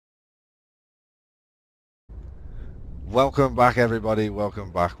Welcome back, everybody.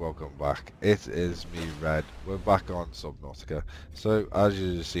 Welcome back. Welcome back. It is me, Red. We're back on Subnautica. So, as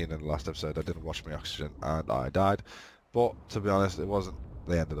you've seen in the last episode, I didn't watch my oxygen and I died. But to be honest, it wasn't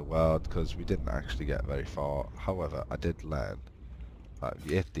the end of the world because we didn't actually get very far. However, I did learn that if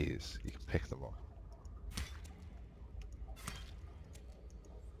you hit these, you can pick them up.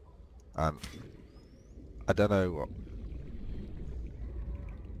 And I don't know what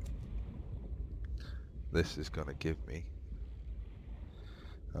this is going to give me.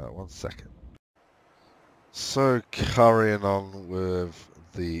 1 second. So, carrying on with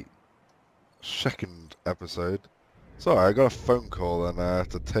the second episode. Sorry, I got a phone call and I had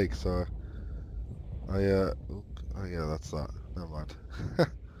to take, so oh yeah, that's that. Never mind.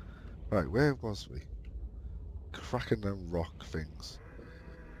 Right, where was we? Cracking them rock things.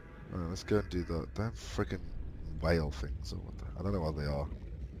 Right, let's go and do that. Damn friggin' whale things, or what the, I don't know what they are.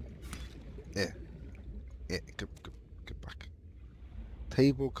 Get back.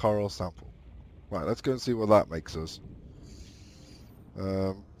 Table coral sample. Right, let's go and see what that makes us.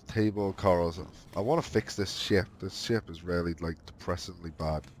 Table corals. I want to fix this ship. This ship is really, like, depressingly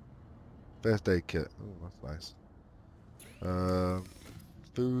bad. First aid kit. Oh, that's nice.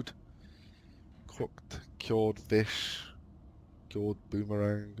 Food. Cooked, cured fish. Cured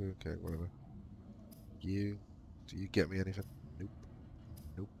boomerang. Okay, whatever. Do you get me anything?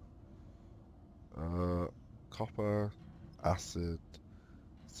 Nope. Copper. Acid.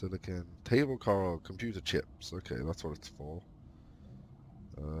 Silicon. Table coral. Computer chips. Okay, that's what it's for.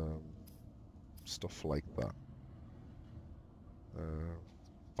 Stuff like that.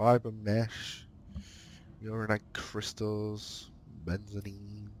 Fiber mesh. Uranite crystals.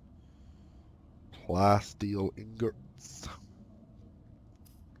 Benzene. Plasteel ingots.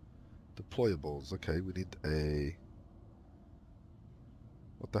 Deployables. Okay, we need a...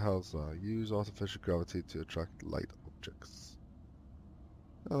 What the hell's that? Use artificial gravity to attract light objects.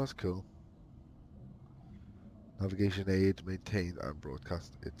 Oh, that's cool. Navigation aid, maintain and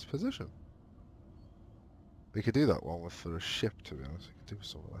broadcast its position. We could do that one with for a ship, to be honest. We could do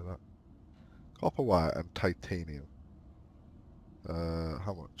something like that. Copper wire and titanium.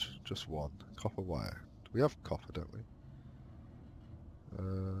 How much? Just one. Copper wire. We have copper, don't we?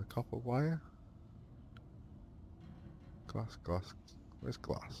 Copper wire? Glass. Where's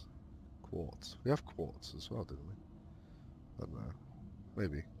glass? Quartz. We have quartz as well, didn't we? I don't know.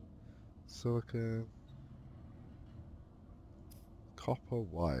 Maybe. Silicon. Copper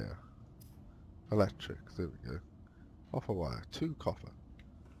wire. Electric. There we go. Copper wire. 2 copper.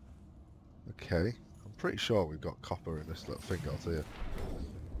 Okay. I'm pretty sure we've got copper in this little thing out here.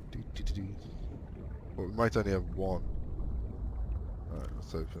 But we might only have one. Alright,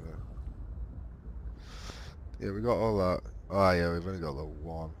 let's open it. Yeah, we got all that. Ah, yeah, we've only got the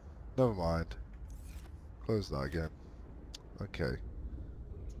one. Never mind. Close that again. Okay.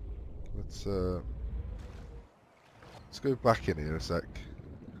 Let's go back in here a sec.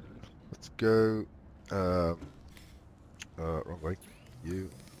 Let's go wrong way.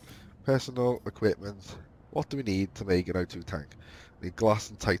 Personal equipment. What do we need to make an O2 tank? We need glass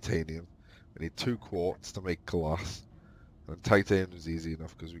and titanium. We need 2 quartz to make glass. And titanium is easy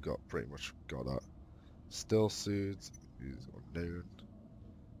enough because we pretty much got that. Still suits is unknown.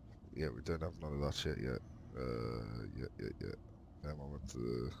 Yeah, we don't have none of that shit yet. Yeah. Then on to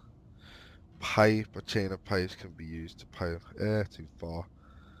the pipe. A chain of pipes can be used to pipe air too far.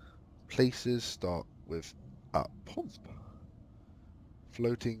 Places start with a pump.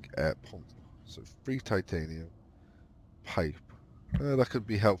 Floating air pump. So 3 titanium. Pipe. That could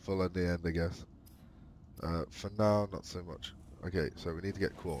be helpful in the end, I guess. For now, not so much. Okay, so we need to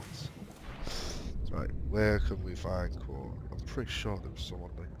get quartz. Right, where can we find quartz? I'm pretty sure there was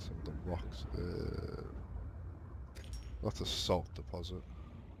someone like some of the rocks. That's a salt deposit.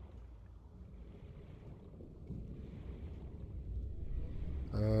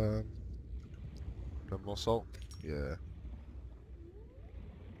 No more salt? Yeah.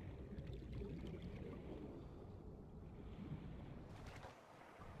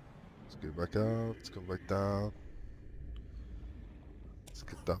 Let's go back out, let's come back down. Let's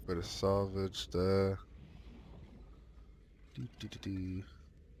get that bit of salvage there.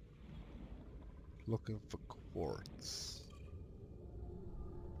 Looking for quartz.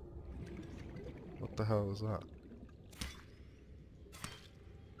 What the hell is that?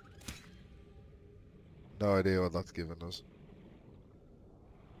 No idea what that's giving us.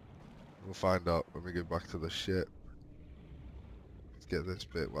 We'll find out when we get back to the ship. Let's get this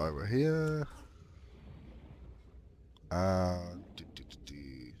bit while we're here. And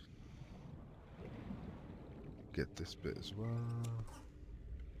get this bit as well.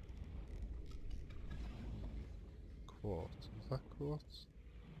 quartz. Is that quartz?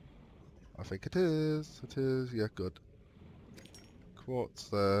 I think it is. It is. Yeah, good. Quartz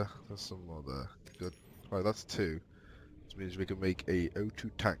there. There's some more there. Good. Right, that's 2. Which means we can make a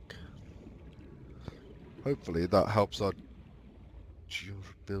O2 tank. Hopefully that helps our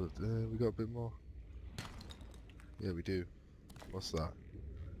durability. We got a bit more. Yeah, we do. What's that?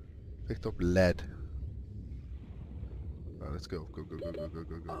 Picked up lead. Right, let's go. Go, go, go, go, go,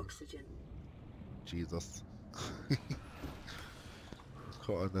 go, go. Oxygen. Jesus.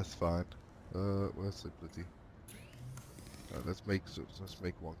 Cotton, that's fine. Where's the bloody... Right, let's make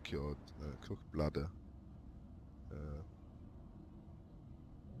 1 cured. Cook bladder.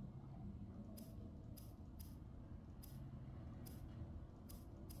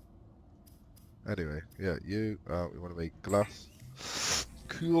 Anyway, yeah, we want to make glass.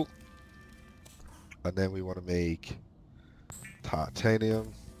 Cool. And then we want to make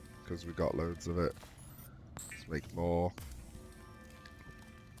titanium, because we got loads of it. Let's make more.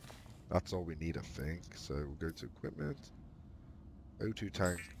 That's all we need, I think. So we'll go to equipment. O2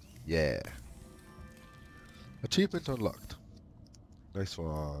 tank. Yeah. Achievement unlocked. Nice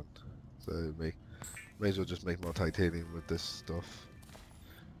one. So may as well just make more titanium with this stuff.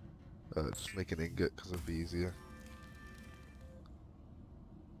 Just make an ingot because it'll be easier.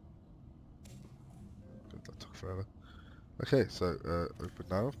 God, that took forever. Okay, so open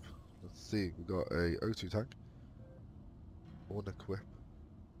now up. Let's see, we got a O2 tank. Unequip.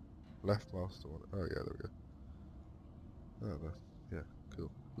 Left mouse to one. Oh yeah, there we go. Oh no. Yeah,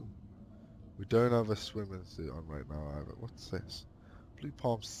 cool. Ooh. We don't have a swimming suit on right now either. What's this? Blue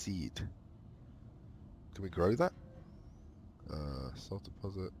palm seed. Can we grow that? Salt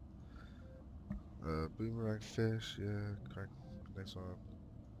deposit. Boomerang fish, yeah, crank, next one.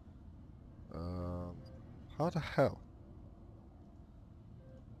 How the hell?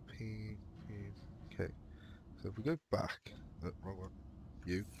 Okay. So if we go back, wrong one.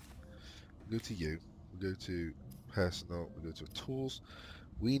 We go to we go to personal, we go to tools.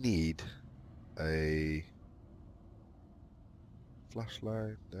 We need a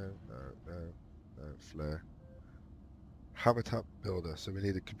flashlight, no, flare. Habitat builder, so we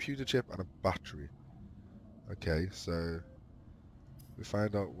need a computer chip and a battery. Okay, so we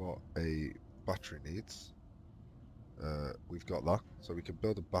find out what a battery needs. We've got that, so we can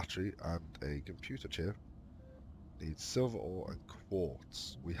build a battery and a computer chip. Needs silver ore and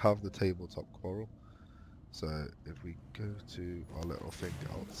quartz. We have the tabletop coral, so if we go to our little thing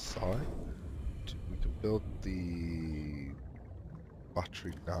outside, we can build the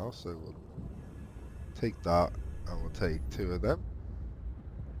battery now. So we'll take that and we'll take 2 of them.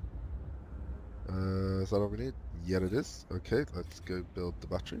 Is that all we need? Yeah, it is. Okay, let's go build the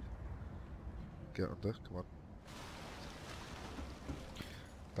battery. Get under, come on.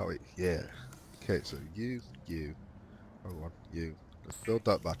 That way, yeah. Okay, so you. Hold on, you. Let's build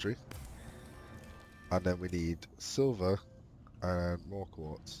that battery. And then we need silver and more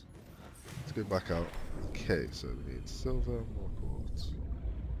quartz. Let's go back out. Okay, so we need silver, more quartz.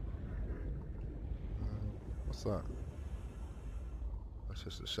 What's that? That's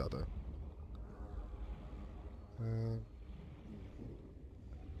just a shadow.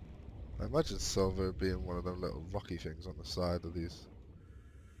 I imagine silver being one of them little rocky things on the side of these.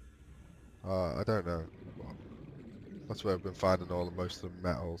 I don't know. Well, that's where I've been finding most of the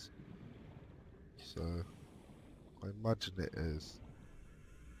metals. So I imagine it is.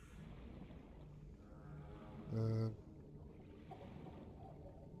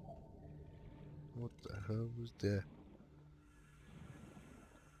 What the hell was there?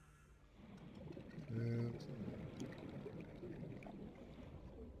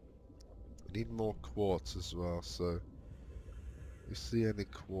 We need more quartz as well, so if you see any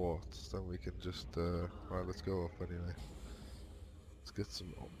quartz, then we can just, right, let's go up anyway. Let's get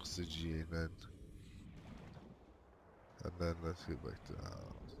some oxygen in. And then let's get back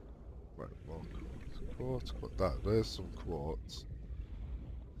down. Right, more quartz. There's some quartz.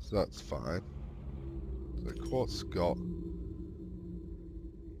 So that's fine. So quartz got.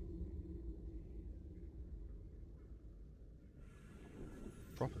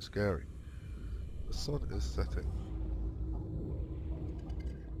 Proper scary. The sun is setting.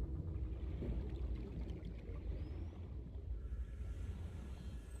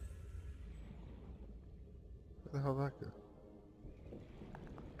 Where the hell did that go?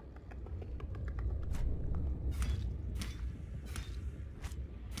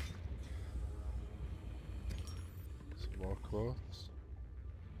 Some more quartz.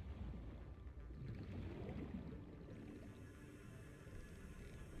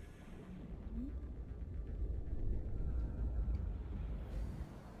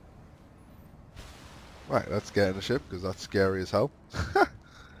 Right, let's get in the ship because that's scary as hell.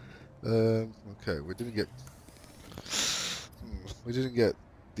 Okay, we didn't get we didn't get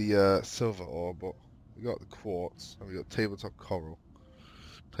the silver ore, but we got the quartz and we got tabletop coral.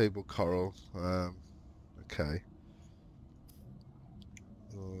 Table coral. Okay.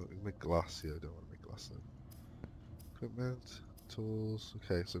 We can make glass here. I don't want to make glass though. Equipment, tools.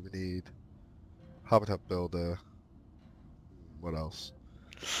 Okay, so we need habitat builder. What else?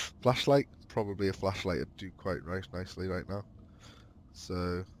 Flashlight. Probably a flashlight would do quite nicely right now.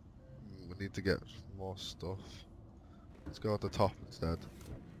 So we need to get more stuff. Let's go at the top instead.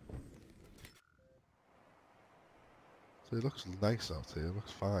 So it looks nice out here. It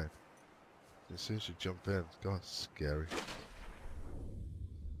looks fine. As soon as you jump in, God, it's scary.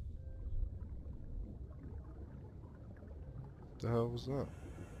 What the hell was that?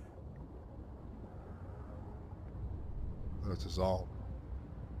 Oh, it's his arm.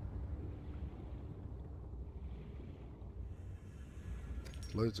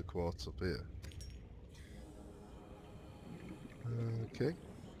 Loads of quartz up here. Okay.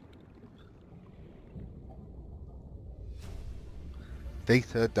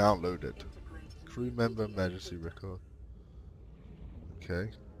 Data downloaded. Crew member emergency record. Okay.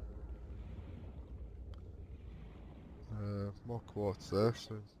 More quartz there,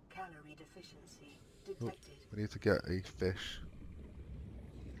 so Calorie deficiency detected. we need to get a fish.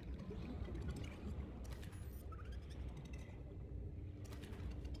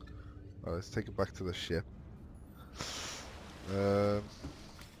 Alright, let's take it back to the ship. No,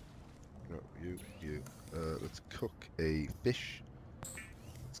 you. Let's cook a fish.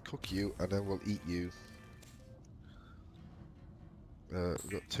 Let's cook you, and then we'll eat you. We've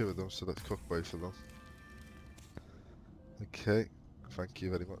got 2 of them, so let's cook both of them. Okay, thank you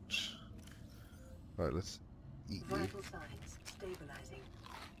very much. Right, let's eat you. Vital signs stabilizing.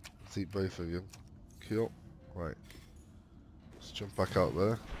 Let's eat both of you. Cool. Right. Let's jump back out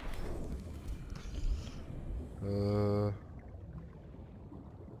there.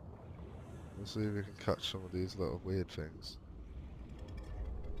 Let's see if we can catch some of these little weird things.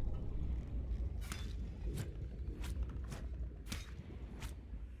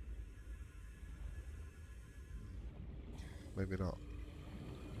 Maybe not.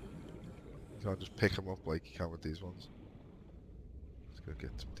 You can't just pick them up like you can with these ones. Let's go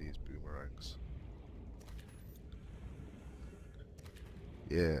get some of these boomerangs.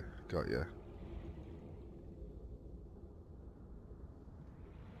 Yeah, got ya.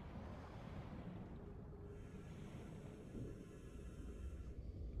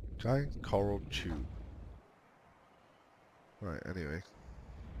 Giant coral tube. Right, anyway.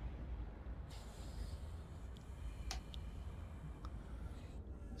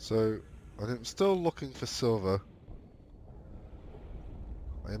 So, I'm still looking for silver.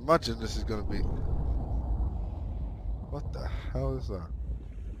 I imagine this is going to be... What the hell is that?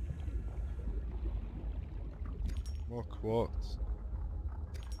 More quartz.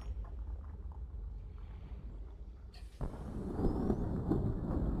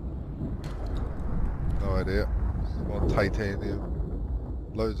 No idea. More titanium.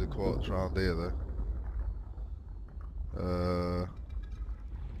 Loads of quartz around here though.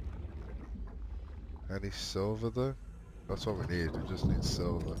 Any silver though? That's what we need. We just need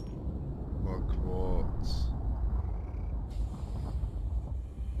silver. More quartz.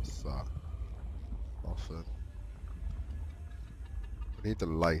 What's that? Nothing. We need the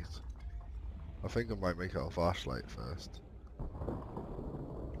light. I think I might make it a flashlight first.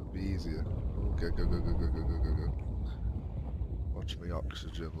 It'll be easier. Okay, go. Watch my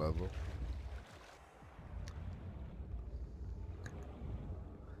oxygen level.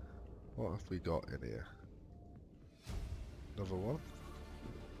 What have we got in here? Another one?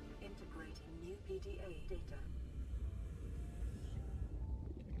 Integrating new PDA data.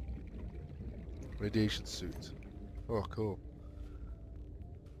 Radiation suit. Oh, cool.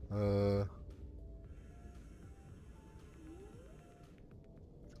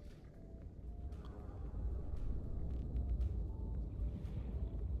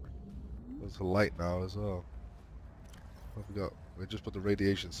 There's a light now as well. What have we got? We just put the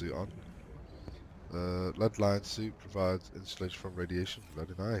radiation suit on. Lead line suit provides insulation from radiation.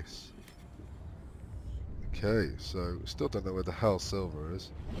 Very nice. Okay, so we still don't know where the hell silver is.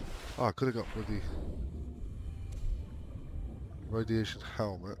 Oh, I could have got bloody radiation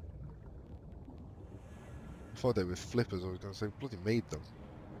helmet. I thought they were flippers. I was going to say, bloody made them.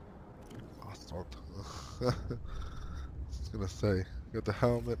 Bastard. I was going to say, got the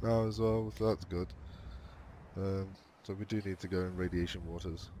helmet now as well, so that's good. So we do need to go in radiation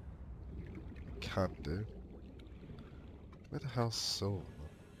waters. Can do. Where the hell's silver?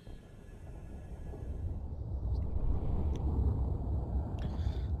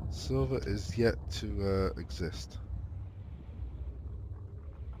 Silver is yet to exist.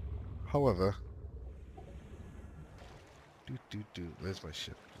 However, where's my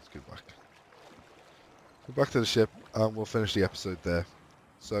ship? Let's go back. Go back to the ship and we'll finish the episode there.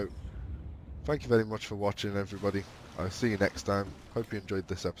 So, thank you very much for watching, everybody. I'll see you next time. Hope you enjoyed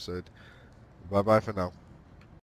this episode. Bye bye for now.